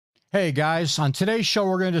Hey guys, on today's show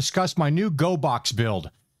we're going to discuss my new Go Box build.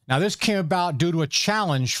 Now this came about due to a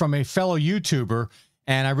challenge from a fellow YouTuber,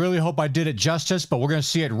 and I really hope I did it justice, but we're going to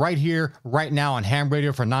see it right here, right now on Ham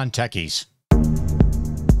Radio for Non-Techies.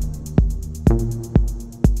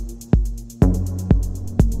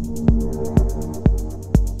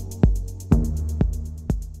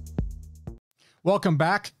 Welcome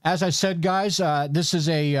back. As I said, guys, this is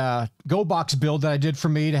a Go Box build that I did for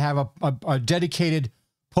me to have a dedicated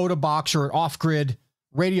POTA box or off-grid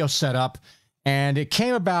radio setup, and it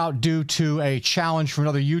came about due to a challenge from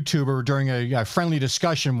another YouTuber during a friendly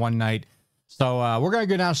discussion one night. So we're going to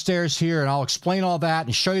go downstairs here, and I'll explain all that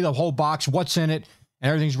and show you the whole box, what's in it, and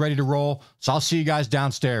everything's ready to roll. So I'll see you guys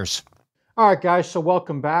downstairs. All right, guys, so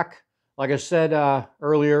welcome back. Like I said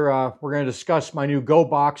earlier, we're going to discuss my new Go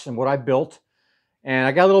Box and what I built. And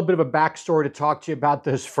I got a little bit of a backstory to talk to you about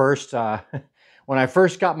this first. When I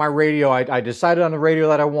first got my radio, I decided on the radio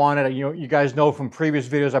that I wanted. You guys know from previous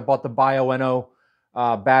videos, I bought the Bio-NO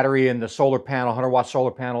battery and the solar panel, 100-watt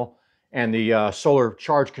solar panel, and the solar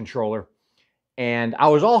charge controller. And I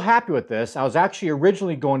was all happy with this. I was actually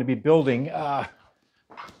originally going to be building, let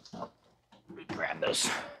me grab this.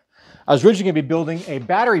 I was originally going to be building a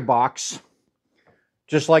battery box,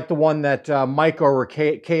 just like the one that Mike over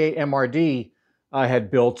K8MRD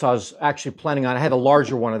had built. So I was actually planning on, I had a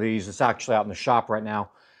larger one of these. It's actually out in the shop right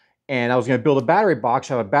now. And I was going to build a battery box,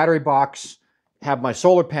 have a battery box, have my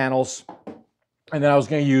solar panels, and then I was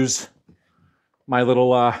going to use my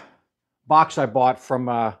little box I bought from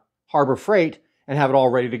Harbor Freight and have it all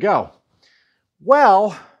ready to go.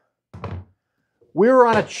 Well, we were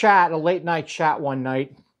on a chat, a late night chat one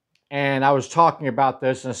night, and I was talking about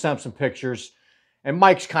this and I sent some pictures, and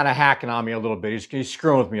Mike's kind of hacking on me a little bit. He's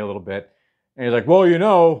screwing with me a little bit. And he's like, well, you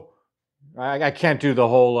know, I can't do the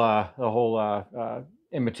whole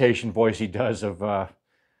imitation voice he does of, I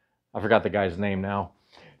forgot the guy's name now.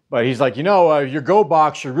 But he's like, you know, your Go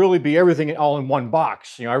Box should really be everything all in one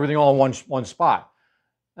box. You know, everything all in one spot.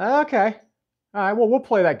 Okay. All right, well, we'll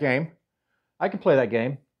play that game. I can play that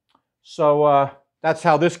game. So that's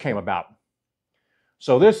how this came about.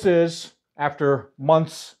 So this is, after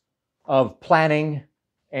months of planning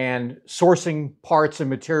and sourcing parts and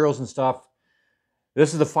materials and stuff,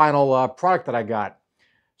 this is the final product that I got.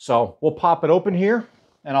 So we'll pop it open here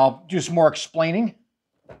and I'll do some more explaining.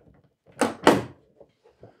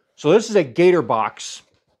 So this is a Gator box.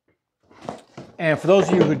 And for those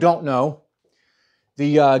of you who don't know,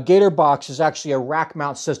 the Gator box is actually a rack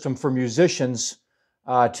mount system for musicians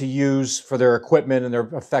to use for their equipment and their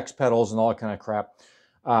effects pedals and all that kind of crap.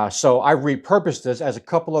 So I repurposed this, as a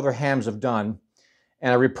couple other hams have done,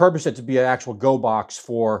 and I repurposed it to be an actual Go Box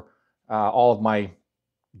for all of my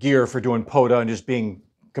gear for doing POTA and just being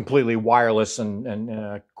completely wireless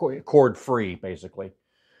and cord free, basically.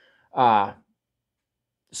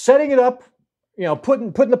 Setting it up, you know,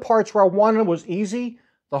 putting the parts where I wanted was easy.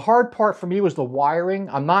 The hard part for me was the wiring.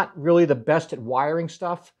 I'm not really the best at wiring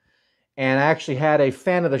stuff, and I actually had a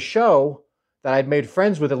fan of the show that I'd made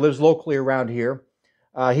friends with that lives locally around here.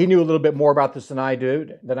 He knew a little bit more about this than I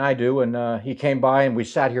do, and he came by and we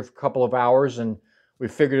sat here for a couple of hours and we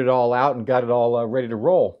figured it all out and got it all ready to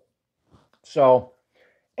roll. So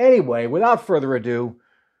anyway, without further ado,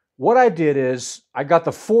 what I did is I got the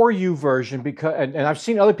 4U version, because, and I've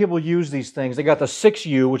seen other people use these things. They got the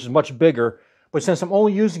 6U, which is much bigger, but since I'm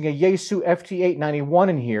only using a Yaesu FT891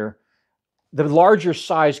 in here, the larger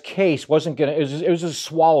size case wasn't gonna, it was just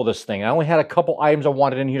swallow this thing. I only had a couple items I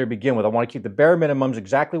wanted in here to begin with. I want to keep the bare minimums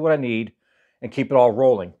exactly what I need and keep it all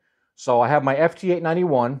rolling. So I have my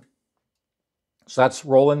FT891. So that's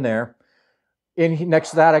rolling there. Next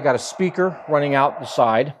to that, I got a speaker running out the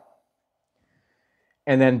side.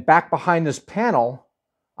 And then back behind this panel,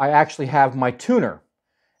 I actually have my tuner.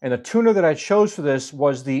 And the tuner that I chose for this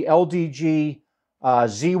was the LDG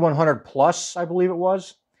Z100 Plus, I believe it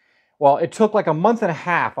was. Well, it took like a month and a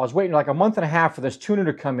half. I was waiting like a month and a half for this tuner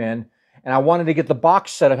to come in, and I wanted to get the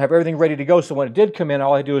box set up, have everything ready to go, so when it did come in,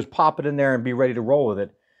 all I had to do was pop it in there and be ready to roll with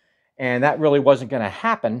it. And that really wasn't going to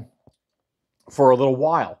happen for a little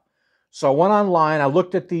while. So I went online, I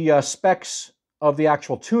looked at the specs of the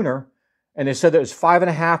actual tuner, and they said that it was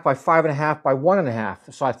 5.5 by 5.5 by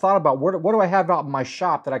 1.5. So I thought about what do I have out in my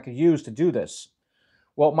shop that I could use to do this?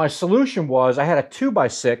 Well, my solution was I had a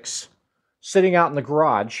 2x6 sitting out in the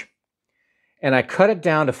garage, and I cut it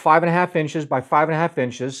down to 5.5 inches by 5.5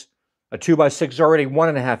 inches. A 2x6 is already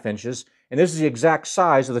 1.5 inches, and this is the exact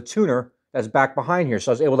size of the tuner that's back behind here.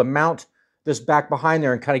 So I was able to mount this back behind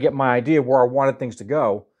there and kind of get my idea of where I wanted things to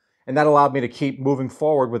go. And that allowed me to keep moving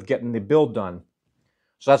forward with getting the build done.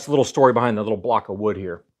 So that's the little story behind the little block of wood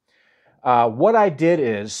here. What I did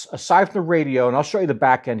is, aside from the radio, and I'll show you the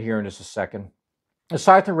back end here in just a second.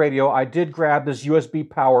 Aside from the radio, I did grab this USB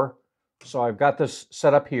power. So I've got this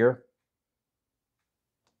set up here.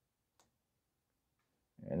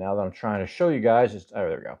 And now that I'm trying to show you guys, oh,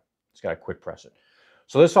 there we go. It's got to quick press it.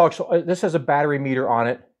 So this has a battery meter on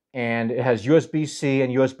it, and it has USB-C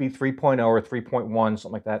and USB 3.0 or 3.1,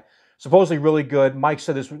 something like that. Supposedly really good. Mike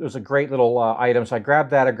said this was a great little item, so I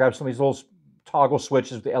grabbed that. I grabbed some of these little toggle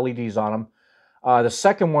switches with the LEDs on them. The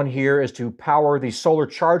second one here is to power the solar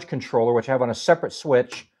charge controller, which I have on a separate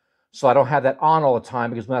switch, so I don't have that on all the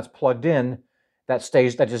time, because when that's plugged in, that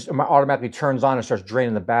just automatically turns on and starts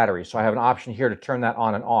draining the battery. So I have an option here to turn that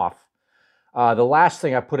on and off. The last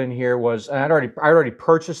thing I put in here was, and I already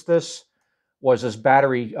purchased this, was this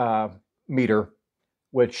battery meter,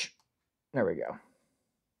 which, there we go,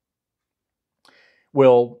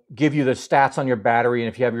 will give you the stats on your battery, and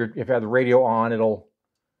if you have the radio on, it'll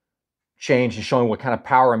change and showing what kind of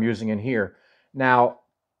power I'm using in here. Now,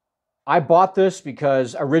 I bought this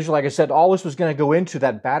because originally, like I said, all this was going to go into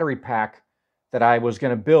that battery pack that I was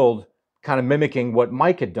going to build, kind of mimicking what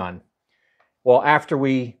Mike had done. Well, after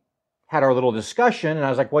we had our little discussion, and I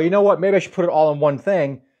was like, well, you know what? Maybe I should put it all in one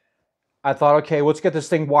thing. I thought, okay, let's get this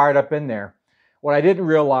thing wired up in there. What I didn't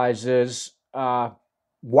realize is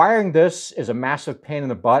wiring this is a massive pain in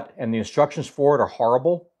the butt, and the instructions for it are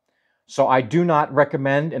horrible. So I do not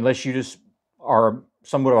recommend, unless you just are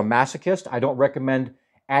somewhat of a masochist, I don't recommend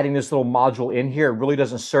adding this little module in here. It really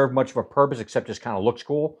doesn't serve much of a purpose, except just kind of looks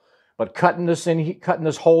cool. But cutting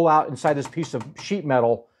this hole out inside this piece of sheet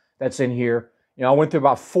metal that's in here, you know, I went through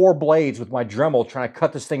about 4 blades with my Dremel trying to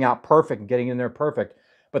cut this thing out perfect and getting in there perfect.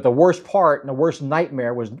 But the worst part and the worst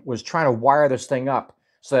nightmare was trying to wire this thing up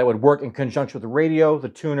so that it would work in conjunction with the radio, the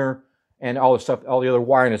tuner, and all the stuff, all the other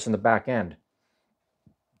wiring that's in the back end.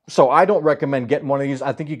 So I don't recommend getting one of these.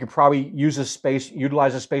 I think you could probably use this space,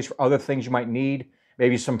 utilize this space for other things you might need.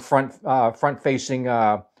 Maybe some front-facing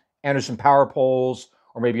Anderson power poles,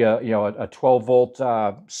 or maybe a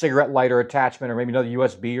 12-volt cigarette lighter attachment, or maybe another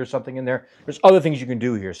USB or something in there. There's other things you can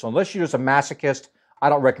do here. So unless you're just a masochist, I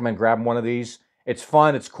don't recommend grabbing one of these. It's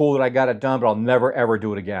fun, it's cool that I got it done, but I'll never ever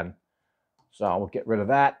do it again. So we'll get rid of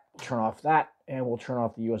that, turn off that, and we'll turn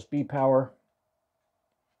off the USB power.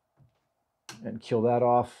 And kill that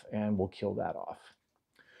off, and we'll kill that off.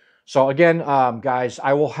 So again, guys,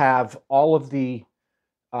 I will have all of the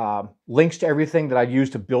links to everything that I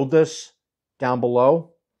used to build this down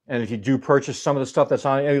below. And if you do purchase some of the stuff that's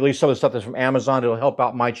on, at least some of the stuff that's from Amazon, it'll help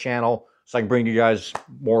out my channel so I can bring you guys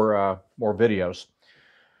more videos.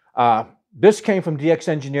 This came from DX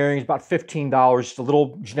Engineering. It's about $15. Just a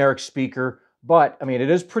little generic speaker, but I mean, it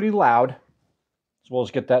is pretty loud. So we'll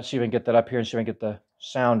just get that, see if we can get that up here and see if we can get the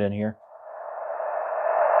sound in here.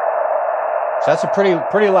 So that's a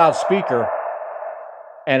pretty loud speaker,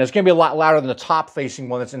 and it's going to be a lot louder than the top-facing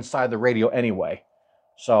one that's inside the radio anyway.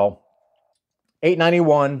 So,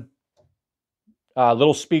 $891,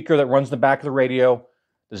 little speaker that runs the back of the radio,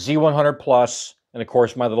 the Z100 Plus, and of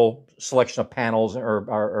course my little selection of panels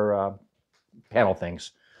or panel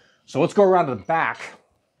things. So let's go around to the back,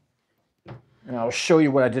 and I'll show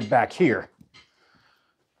you what I did back here.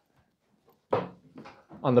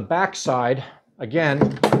 On the back side,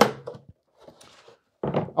 again,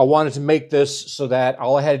 I wanted to make this so that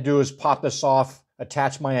all I had to do is pop this off,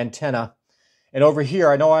 attach my antenna. And over here,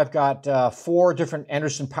 I know I've got 4 different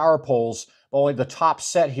Anderson power poles, but only the top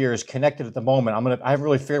set here is connected at the moment. I haven't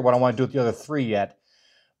really figured what I want to do with the other 3 yet.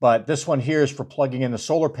 But this one here is for plugging in the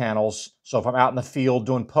solar panels. So if I'm out in the field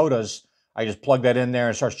doing POTAs, I just plug that in there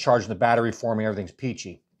and it starts charging the battery for me. Everything's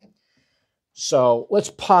peachy. So let's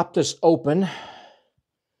pop this open.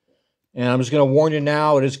 And I'm just going to warn you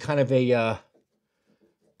now, it is kind of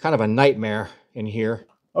a nightmare in here.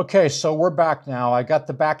 Okay, so we're back now. I got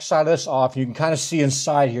the back side of this off. You can kind of see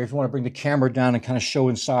inside here. If you want to bring the camera down and kind of show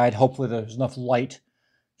inside, hopefully there's enough light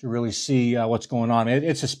to really see what's going on.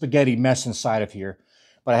 It's a spaghetti mess inside of here.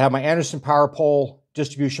 But I have my Anderson power pole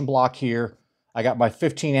distribution block here. I got my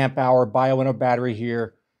 15 amp hour Bioenno battery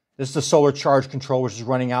here. This is the solar charge control, which is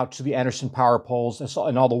running out to the Anderson power poles.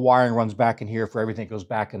 And all the wiring runs back in here for everything that goes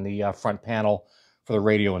back in the front panel for the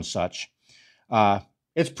radio and such.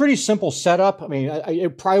 It's pretty simple setup. I mean,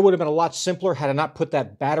 it probably would have been a lot simpler had I not put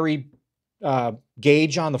that battery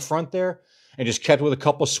gauge on the front there and just kept with a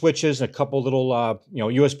couple of switches and a couple little,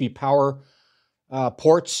 USB power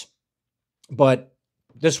ports. But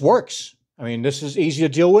this works. I mean, this is easy to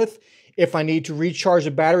deal with. If I need to recharge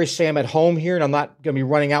the battery, say I'm at home here and I'm not going to be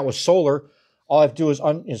running out with solar, all I have to do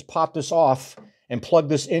is pop this off and plug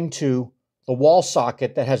this into the wall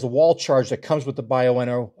socket that has the wall charge that comes with the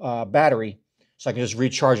Bioenno battery. So I can just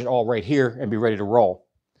recharge it all right here and be ready to roll.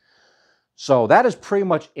 So that is pretty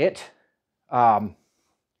much it. The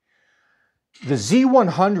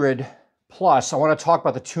Z100 Plus, I want to talk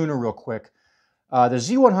about the tuner real quick. The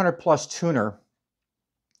Z100 Plus tuner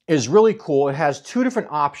is really cool. It has two different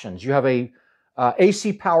options. You have a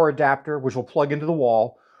AC power adapter, which will plug into the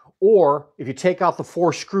wall, or if you take out the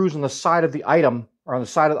 4 screws on the side of the item, or on the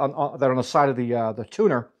side of that are on the side of the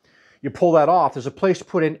tuner, you pull that off. There's a place to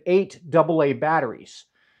put in 8 AA batteries,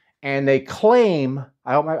 and they claim,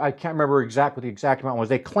 I can't remember exactly what the exact amount was.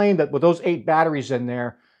 They claim that with those 8 batteries in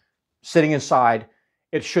there, sitting inside,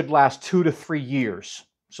 it should last 2 to 3 years.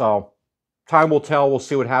 So time will tell. We'll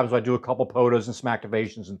see what happens. I do a couple POTAs and some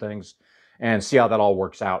activations and things, and see how that all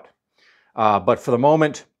works out. But for the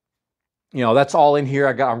moment, you know, that's all in here.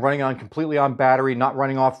 I'm running on completely on battery, not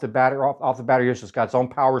running off the battery off the battery. So it's got its own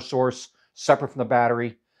power source separate from the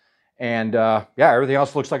battery, and yeah, everything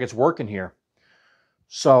else looks like it's working here.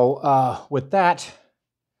 So with that,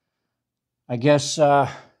 I guess don't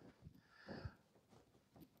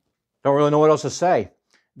really know what else to say.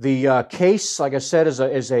 The case, like I said, is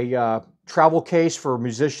a travel case for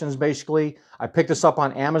musicians, basically. I picked this up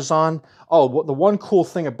on Amazon. Oh, the one cool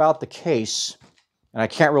thing about the case, and I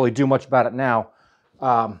can't really do much about it now,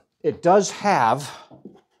 it does have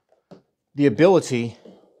the ability,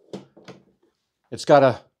 it's got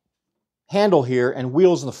a handle here and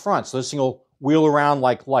wheels in the front, so this thing will wheel around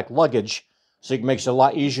like luggage, so it makes it a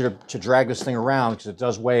lot easier to drag this thing around, because it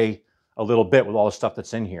does weigh a little bit with all the stuff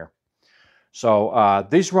that's in here. So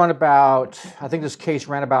these run about, I think this case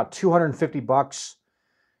ran about 250 bucks.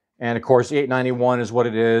 And of course, the 891 is what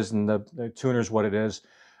it is, and the tuner is what it is.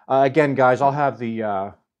 Again, guys, I'll have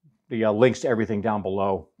the links to everything down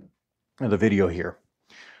below in the video here.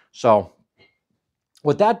 So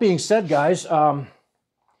with that being said, guys, I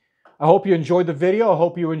hope you enjoyed the video. I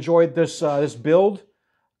hope you enjoyed this, this build.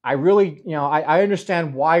 I really, you know, I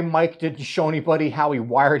understand why Mike didn't show anybody how he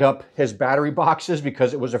wired up his battery boxes,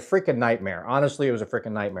 because it was a freaking nightmare. Honestly, it was a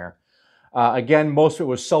freaking nightmare. Again, most of it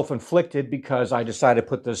was self-inflicted, because I decided to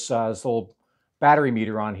put this, this little battery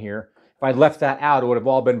meter on here. If I'd left that out, it would have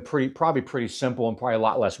all been probably pretty simple, and probably a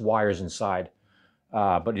lot less wires inside.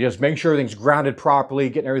 But just make sure everything's grounded properly,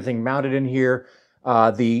 getting everything mounted in here.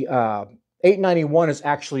 The 891 is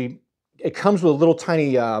actually, it comes with a little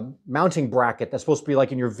tiny mounting bracket that's supposed to be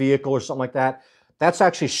like in your vehicle or something like that. That's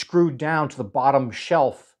actually screwed down to the bottom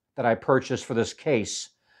shelf that I purchased for this case,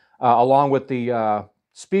 along with the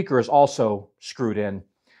speaker is also screwed in.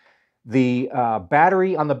 The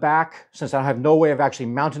battery on the back, since I have no way of actually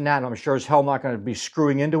mounting that, and I'm sure as hell not going to be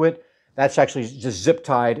screwing into it, that's actually just zip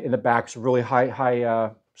tied in the back, so really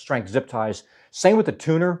high strength zip ties. Same with the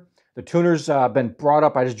tuner. The tuner's been brought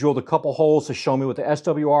up. I just drilled a couple holes to show me with the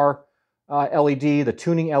SWR LED, the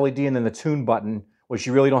tuning LED, and then the tune button, which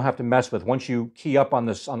you really don't have to mess with. Once you key up on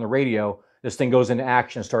this on the radio, this thing goes into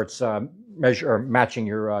action and starts matching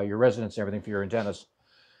your resonance and everything for your antennas.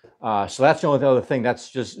 So that's the only other thing that's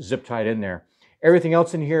just zip tied in there. Everything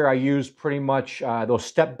else in here, I used pretty much those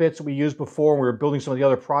step bits that we used before when we were building some of the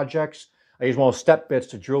other projects. I used one of those step bits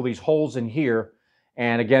to drill these holes in here.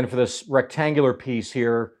 And again, for this rectangular piece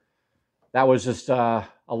here, that was just a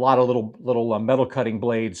lot of little metal cutting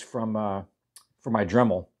blades from for my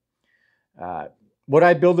Dremel. Would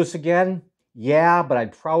I build this again? Yeah, but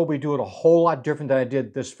I'd probably do it a whole lot different than I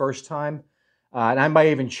did this first time. And I might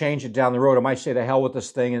even change it down the road. I might say to hell with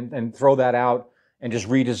this thing and throw that out and just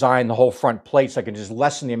redesign the whole front plate, so I can just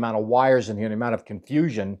lessen the amount of wires in here, the amount of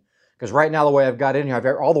confusion. Because right now, the way I've got it in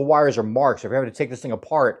here, all the wires are marked. So if I have to take this thing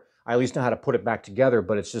apart, I at least know how to put it back together.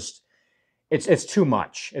 But it's just, it's too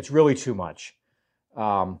much. It's really too much.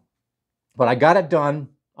 But I got it done.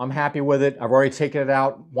 I'm happy with it. I've already taken it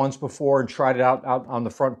out once before and tried it out on the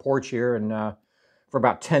front porch here. And for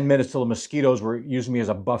about 10 minutes till the mosquitoes were using me as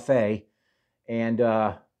a buffet. And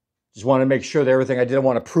just wanted to make sure that everything I did, I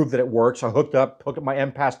want to prove that it works. So I hooked up my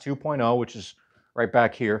MPass 2.0, which is right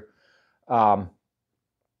back here, and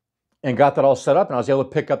got that all set up. And I was able to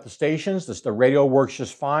pick up the stations. The radio works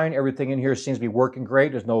just fine. Everything in here seems to be working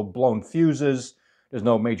great. There's no blown fuses. There's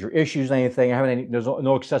no major issues, anything. There's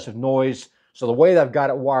no excessive noise. So the way that I've got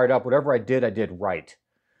it wired up, whatever I did right.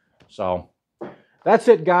 So that's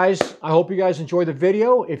it, guys. I hope you guys enjoyed the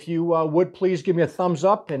video. If you would, please give me a thumbs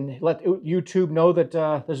up and let YouTube know that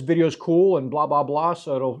this video is cool and blah, blah, blah,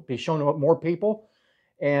 so it'll be shown to more people.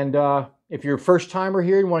 And if you're a first-timer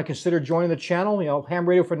here, you want to consider joining the channel, you know, Ham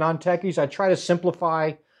Radio for Non-Techies. I try to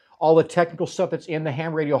simplify all the technical stuff that's in the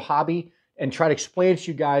ham radio hobby and try to explain it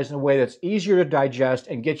to you guys in a way that's easier to digest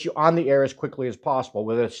and get you on the air as quickly as possible,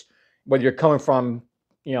 whether you're coming from,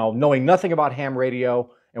 you know, knowing nothing about ham radio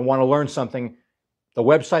and want to learn something, The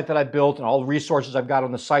website that I built and all the resources I've got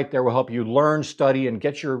on the site there will help you learn, study, and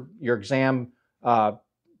get your exam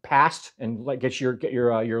passed and get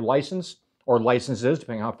your license or licenses,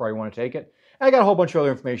 depending on how far you want to take it. And I got a whole bunch of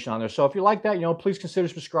other information on there. So if you like that, please consider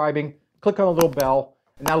subscribing. Click on the little bell,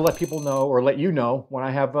 and that'll let people know or let you know when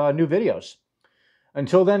I have new videos.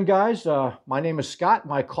 Until then, guys, my name is Scott.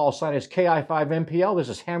 My call sign is KI5MPL. This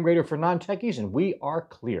is Ham Radio for Non-Techies, and we are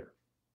clear.